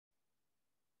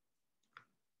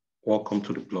Welcome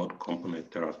to the Blood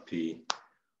Component Therapy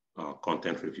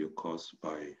content review course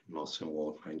by Nursing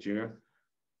World Nigeria.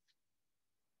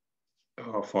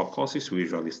 For our courses, we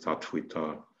usually start with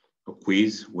a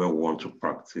quiz where we want to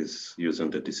practice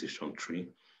using the decision tree.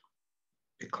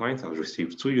 A client has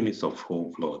received 2 units of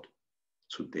whole blood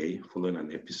today following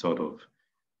an episode of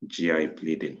GI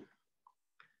bleeding.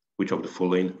 Which of the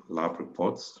following lab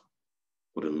reports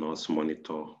would the nurse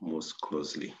monitor most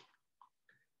closely?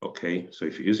 Okay, so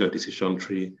if you use your decision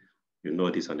tree, you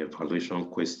know this is an evaluation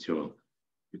question.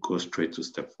 You go straight to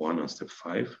step 1 and step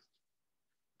 5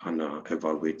 and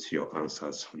evaluate your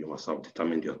answers. You must have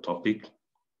determined your topic,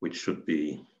 which should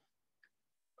be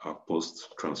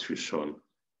post-transfusion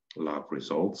lab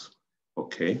results.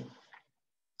 Okay,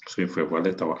 so if we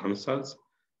evaluate our answers,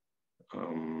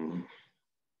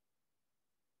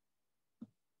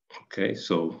 okay,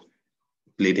 so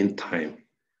bleeding time,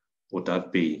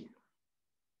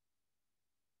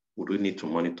 would we need to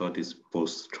monitor this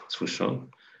post-transfusion?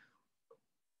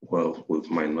 Well, we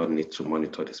might not need to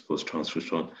monitor this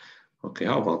post-transfusion. Okay,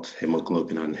 how about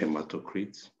hemoglobin and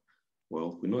hematocrit?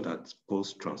 Well, we know that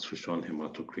post-transfusion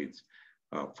hematocrit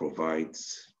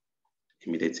provides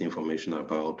immediate information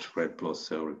about red blood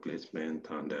cell replacement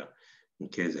and in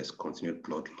case there's continued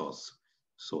blood loss.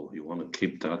 So you want to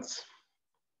keep that.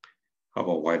 How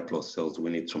about white blood cells? Do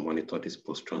we need to monitor this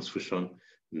post-transfusion?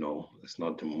 No, it's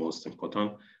not the most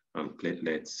important. And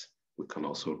platelets, we can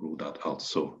also rule that out.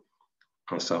 So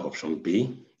answer option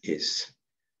B is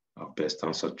our best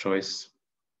answer choice.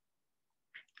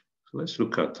 So let's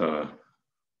look at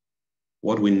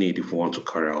what we need if we want to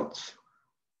carry out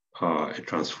a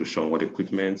transfusion. What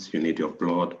equipment? You need your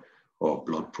blood or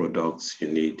blood products. You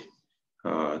need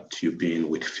tubing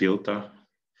with filter.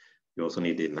 You also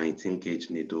need a 19-gauge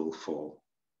needle for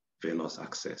venous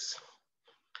access.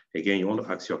 Again, you want to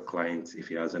ask your client if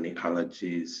he has any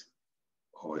allergies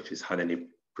or if he's had any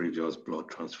previous blood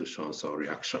transfusions or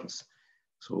reactions.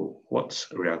 So what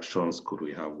reactions could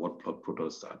we have? What blood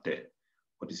products are there?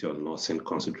 What is your nursing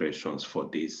considerations for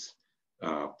these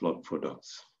blood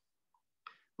products?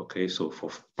 Okay, so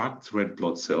for packed red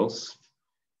blood cells,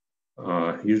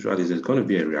 usually there's going to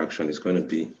be a reaction. It's going to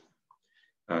be,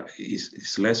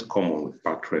 it's less common with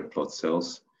packed red blood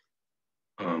cells.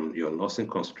 Your nursing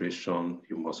concentration,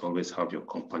 you must always have your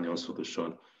companion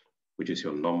solution, which is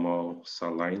your normal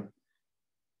saline.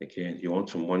 Again, you want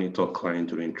to monitor client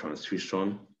during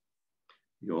transfusion.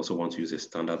 You also want to use a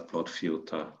standard blood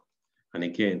filter. And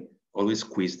again, always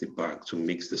squeeze the bag to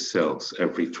mix the cells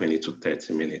every 20 to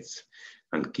 30 minutes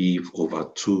and give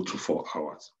over 2 to 4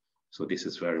 hours. So this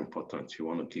is very important. You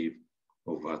want to give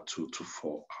over 2 to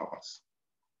 4 hours.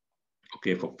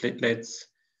 Okay, for platelets,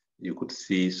 you could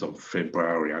see some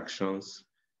febrile reactions.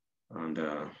 And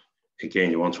again,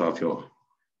 you want to have your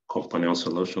companion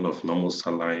solution of normal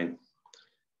saline.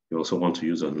 You also want to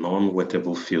use a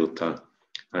non-wettable filter.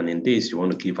 And in this, you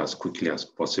want to give as quickly as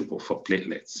possible for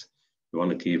platelets. You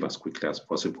want to give as quickly as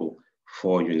possible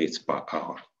 4 units per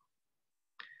hour.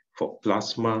 For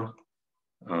plasma,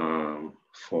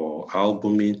 for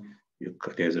albumin,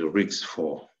 there's a risk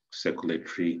for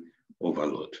circulatory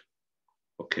overload.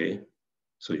 Okay,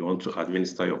 so you want to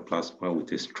administer your plasma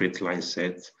with a straight line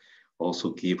set.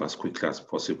 Also give as quickly as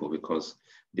possible because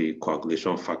the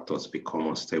coagulation factors become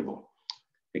unstable.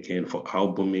 Again, for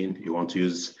albumin, you want to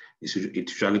use, it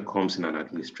usually comes in an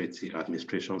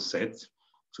administration set.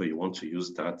 So you want to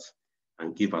use that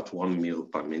and give at 1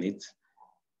 ml per minute.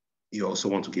 You also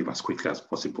want to give as quickly as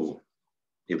possible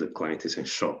if the client is in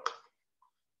shock.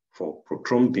 For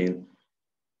prothrombin,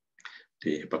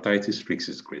 the hepatitis risk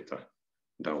is greater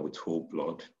than with whole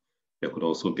blood. There could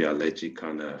also be allergic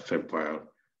and febrile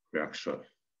reaction.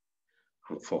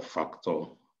 And for factor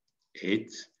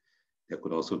 8, there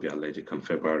could also be allergic and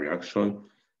febrile reaction.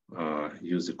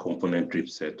 Use the component drip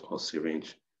set or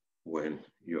syringe when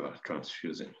you are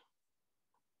transfusing.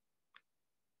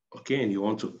 Again, you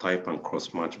want to type and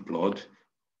cross-match blood.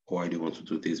 Why do you want to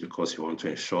do this? Because you want to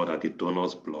ensure that the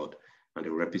donor's blood and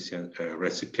the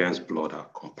recipient's blood are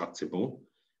compatible.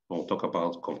 When we talk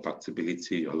about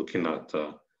compatibility, you're looking at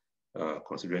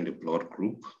considering the blood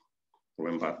group.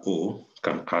 Remember, O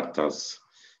can act as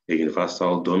a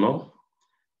universal donor,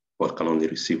 but can only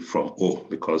receive from O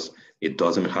because it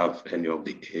doesn't have any of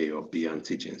the A or B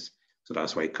antigens. So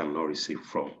that's why it cannot receive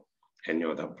from any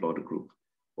other blood group.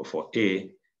 But for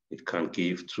A, it can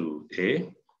give to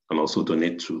A and also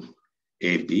donate to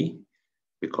AB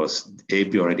because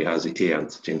AB already has the A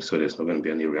antigen, so there's not going to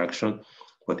be any reaction.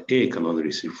 But A can only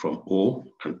receive from O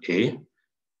and A.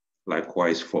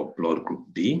 Likewise for blood group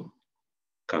B,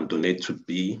 can donate to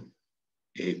B,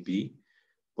 AB,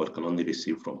 but can only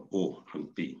receive from O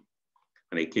and B.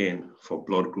 And again, for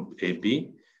blood group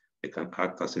AB, they can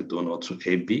act as a donor to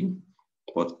AB,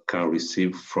 but can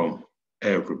receive from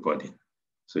everybody.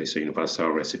 So it's a universal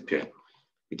recipient.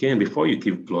 Again, before you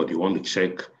give blood, you want to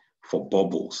check for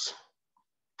bubbles,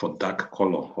 for dark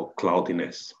color or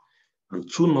cloudiness. And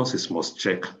 2 nurses must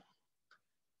check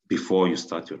before you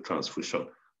start your transfusion.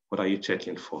 What are you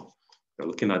checking for? You're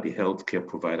looking at the healthcare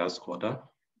provider's order.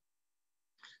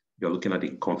 You're looking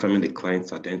at confirming the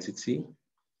client's identity.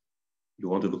 You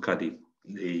want to look at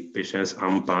the patient's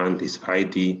armband, his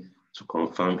ID, to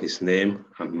confirm his name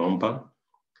and number.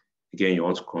 Again, you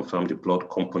want to confirm the blood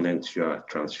component you are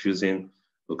transfusing.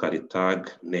 Look at the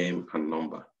tag, name, and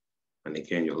number. And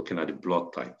again, you're looking at the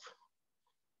blood type.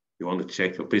 You want to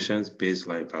check your patient's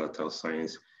baseline vital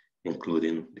signs,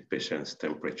 including the patient's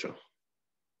temperature.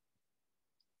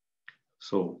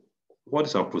 So what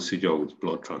is our procedure with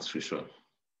blood transfusion?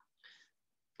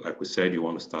 Like we said, you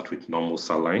want to start with normal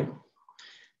saline.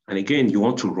 And again, you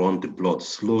want to run the blood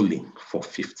slowly for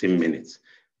 15 minutes.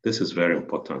 This is very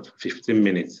important. 15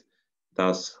 minutes,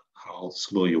 that's how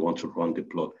slow you want to run the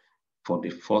blood. For the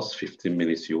first 15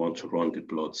 minutes, you want to run the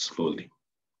blood slowly,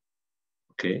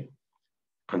 okay?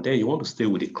 And then you want to stay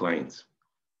with the client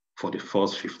for the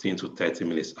first 15 to 30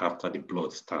 minutes after the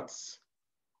blood starts.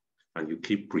 And you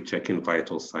keep rechecking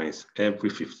vital signs every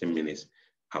 15 minutes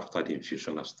after the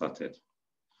infusion has started.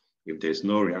 If there's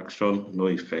no reaction, no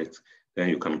effect, then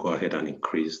you can go ahead and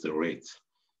increase the rate.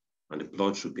 And the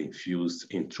blood should be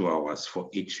infused in 2 hours for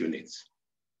each unit.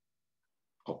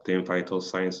 Obtain vital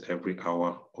signs every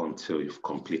hour until you've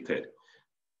completed.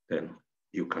 Then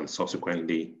you can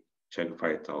subsequently check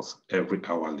vitals every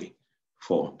hourly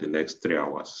for the next 3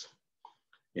 hours.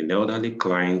 In elderly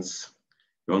clients,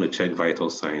 you want to check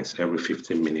vital signs every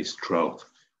 15 minutes throughout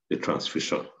the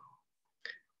transfusion.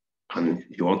 And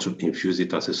you want to infuse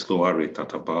it at a slower rate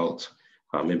at about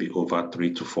maybe over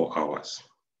 3 to 4 hours.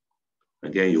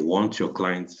 Again, you want your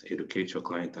client, educate your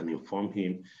client and inform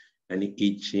him any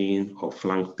itching or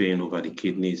flank pain over the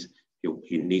kidneys,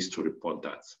 he needs to report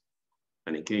that.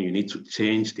 And again, you need to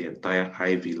change the entire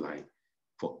IV line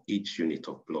for each unit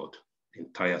of blood. The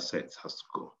entire set has to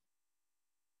go.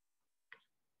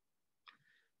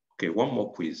 Okay, one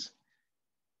more quiz.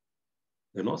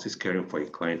 The nurse is caring for a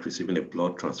client receiving a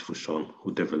blood transfusion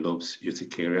who develops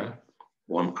urticaria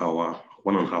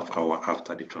 1.5 hours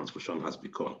after the transfusion has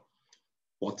begun.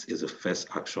 What is the first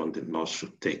action the nurse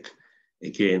should take?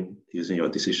 Again, using your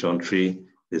decision tree,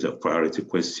 there's a priority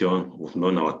question. We've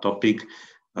known our topic.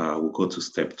 We'll go to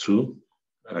step 2.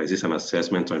 Is this an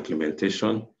assessment or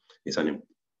implementation? It's an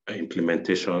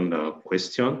implementation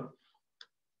question.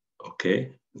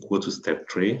 Okay, we'll go to step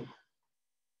 3.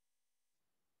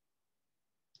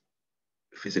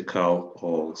 Physical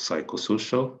or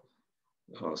psychosocial.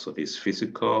 So this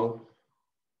physical.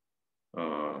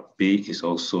 B is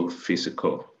also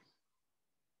physical.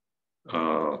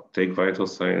 Take vital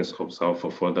signs, observe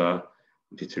for further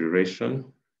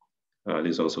deterioration.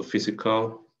 This is also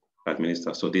physical,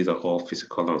 administer. So these are all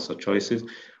physical answer choices.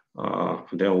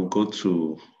 Then we'll go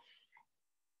to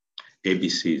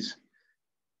ABCs.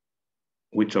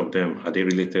 Which of them are they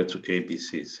related to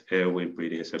ABCs? Airway,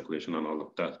 breathing, circulation, and all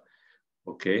of that.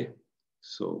 Okay,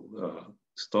 so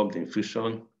stop the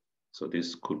infusion. So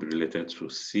this could be related to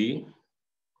C.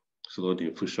 Slow the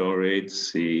infusion rate,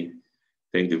 C.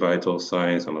 Take the vital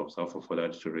signs and observe for further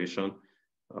deterioration.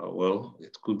 Well,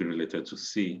 it could be related to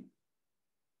C,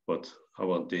 but how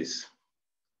about this?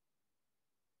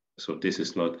 So this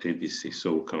is not ABC,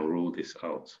 so we can rule this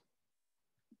out.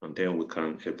 And then we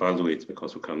can evaluate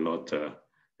because we cannot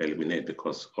eliminate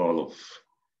because all of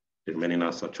the remaining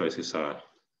answer choices are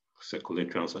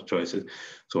circulatory answer choices.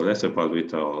 So let's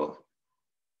evaluate our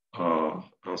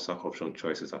answer option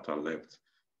choices that are left.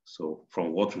 So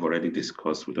from what we've already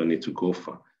discussed, we don't need to go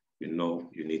far. You know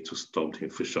you need to stop the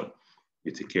infusion.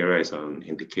 Urticaria is an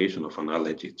indication of an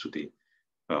allergy to the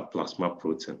plasma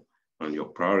protein, and your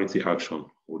priority action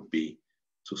would be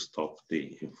to stop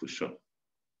the infusion.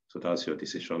 So that's your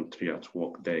decision 3 at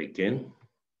work there again.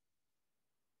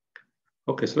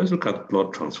 Okay, so let's look at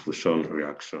blood transfusion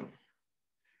reaction.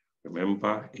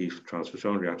 Remember, if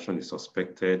transfusion reaction is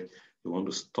suspected, you want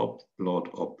to stop blood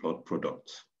or blood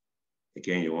products.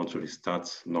 Again, you want to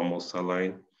restart normal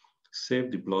saline,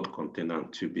 save the blood container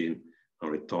and tubing,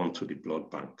 and return to the blood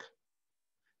bank.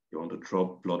 You want to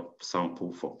drop blood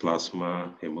sample for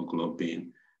plasma,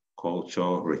 hemoglobin, culture,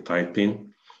 retyping.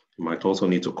 You might also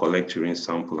need to collect urine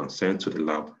sample and send to the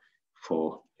lab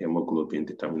for hemoglobin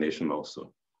determination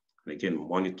also. And again,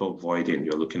 monitor voiding.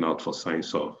 You're looking out for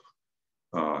signs of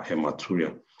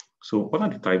hematuria. So what are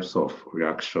the types of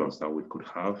reactions that we could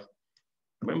have?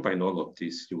 Remember, in all of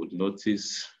this, you would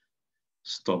notice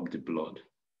stop the blood,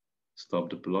 stop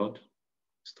the blood,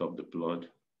 stop the blood,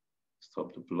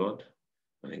 stop the blood,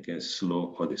 and again,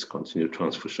 slow or discontinued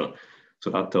transfusion. So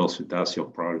that tells you that's your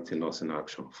priority nursing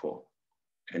action for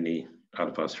any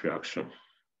adverse reaction.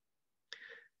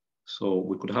 So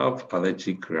we could have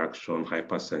allergic reaction,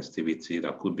 hypersensitivity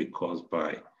that could be caused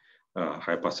by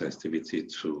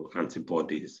hypersensitivity to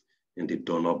antibodies in the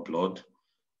donor blood.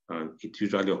 And it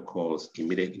usually occurs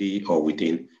immediately or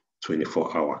within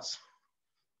 24 hours.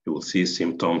 You will see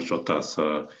symptoms such as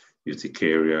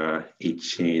urticaria,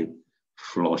 itching,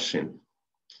 flushing.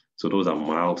 So those are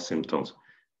mild symptoms.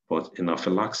 But in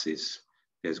anaphylaxis,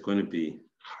 there's going to be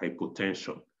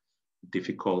hypotension,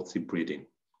 difficulty breathing,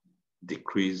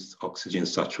 decreased oxygen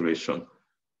saturation,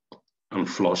 and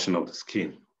flushing of the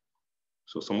skin.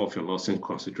 So some of your nursing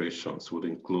considerations would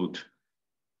include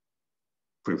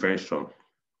prevention.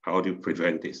 How do you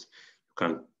prevent this? You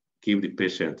can give the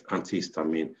patient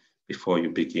antihistamine before you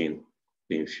begin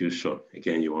the infusion.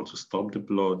 Again, you want to stop the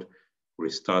blood,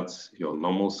 restart your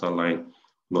normal saline,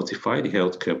 notify the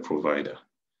healthcare provider,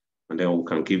 and then we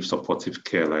can give supportive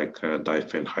care like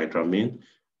diphenhydramine,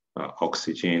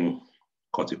 oxygen,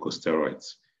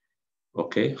 corticosteroids.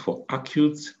 Okay, for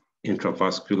acute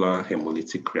intravascular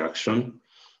hemolytic reaction,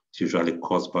 it's usually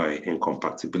caused by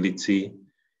incompatibility.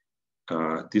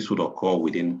 This would occur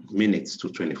within minutes to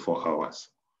 24 hours.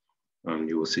 And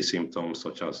you will see symptoms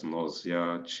such as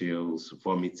nausea, chills,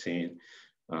 vomiting.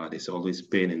 There's always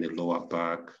pain in the lower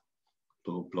back,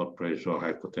 low blood pressure,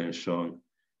 hypertension.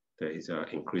 There is an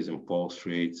increase in pulse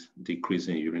rate, decrease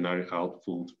in urinary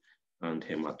output, and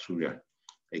hematuria.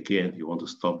 Again, you want to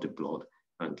stop the blood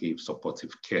and give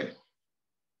supportive care.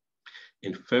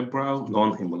 In febrile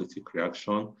non-hemolytic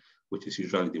reaction, which is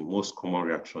usually the most common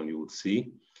reaction you would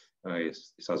see,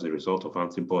 it's as a result of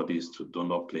antibodies to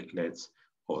donor platelets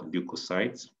or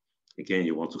leukocytes. Again,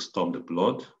 you want to stop the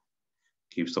blood,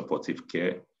 give supportive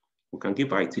care. We can give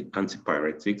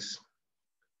antipyretics,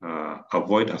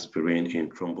 avoid aspirin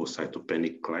in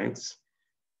thrombocytopenic clients,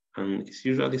 and it's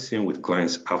usually seen with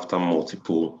clients after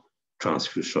multiple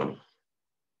transfusion.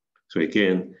 So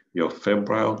again, your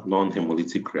febrile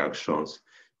non-hemolytic reactions,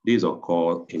 these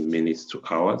occur in minutes to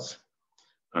hours.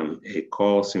 And a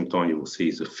core symptom you will see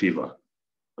is a fever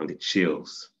and the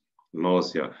chills,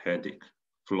 nausea, headache,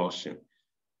 flushing,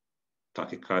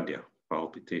 tachycardia,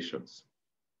 palpitations.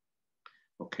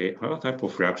 Okay, another type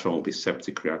of reaction will be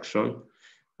septic reaction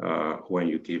when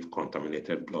you give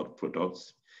contaminated blood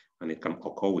products, and it can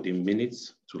occur within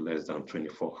minutes to less than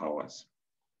 24 hours.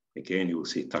 Again, you will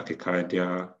see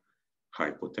tachycardia,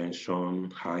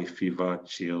 hypotension, high fever,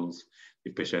 chills.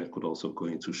 The patient could also go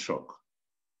into shock.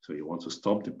 So you want to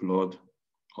stop the blood,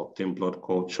 obtain blood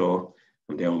culture,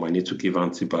 and then we might need to give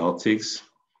antibiotics,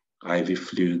 IV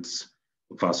fluids,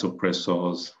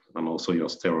 vasopressors, and also your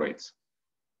steroids.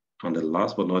 And the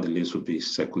last but not the least would be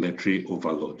circulatory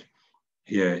overload.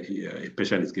 Here, a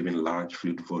patient is given large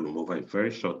fluid volume over a very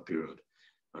short period,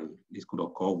 and this could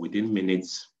occur within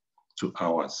minutes to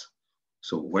hours.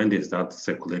 So when there's that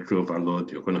circulatory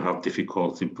overload, you're going to have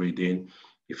difficulty breathing.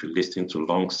 If you're listening to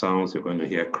long sounds, you're going to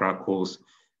hear crackles.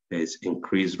 There's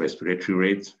increased respiratory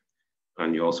rate,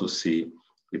 and you also see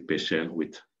the patient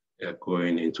with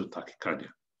going into tachycardia.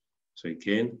 So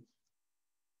again,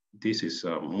 this is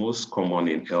most common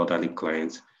in elderly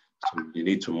clients. So you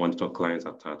need to monitor clients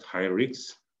at high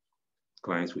risk,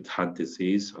 clients with heart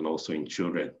disease, and also in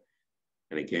children.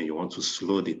 And again, you want to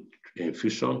slow the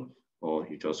infusion, or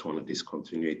you just want to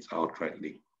discontinue it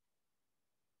outrightly.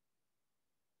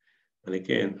 And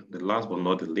again, the last but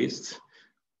not the least,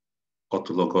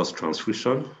 autologous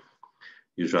transfusion.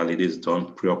 Usually it is done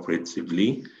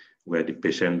preoperatively, where the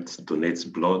patient donates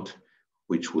blood,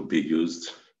 which would be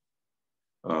used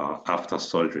after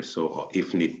surgery, so or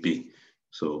if need be.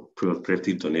 So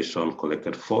preoperative donation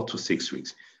collected 4 to 6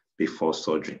 weeks before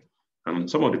surgery. And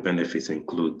some of the benefits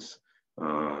include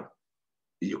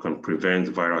you can prevent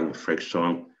viral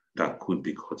infection that could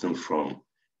be gotten from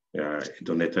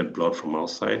donated blood from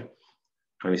outside.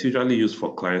 And it's usually used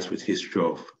for clients with history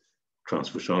of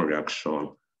transfusion reaction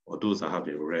or those that have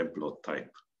a rare blood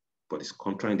type, but it's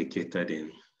contraindicated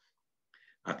in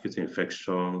acute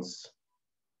infections,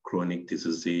 chronic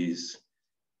diseases.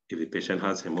 If the patient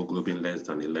has hemoglobin less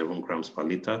than 11 grams per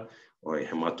liter or a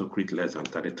hematocrit less than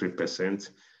 33%,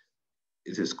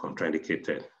 it is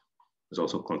contraindicated. It's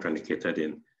also contraindicated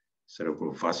in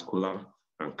cerebrovascular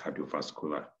and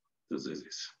cardiovascular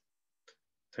diseases.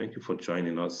 Thank you for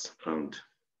joining us, and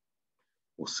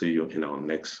we'll see you in our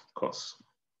next course.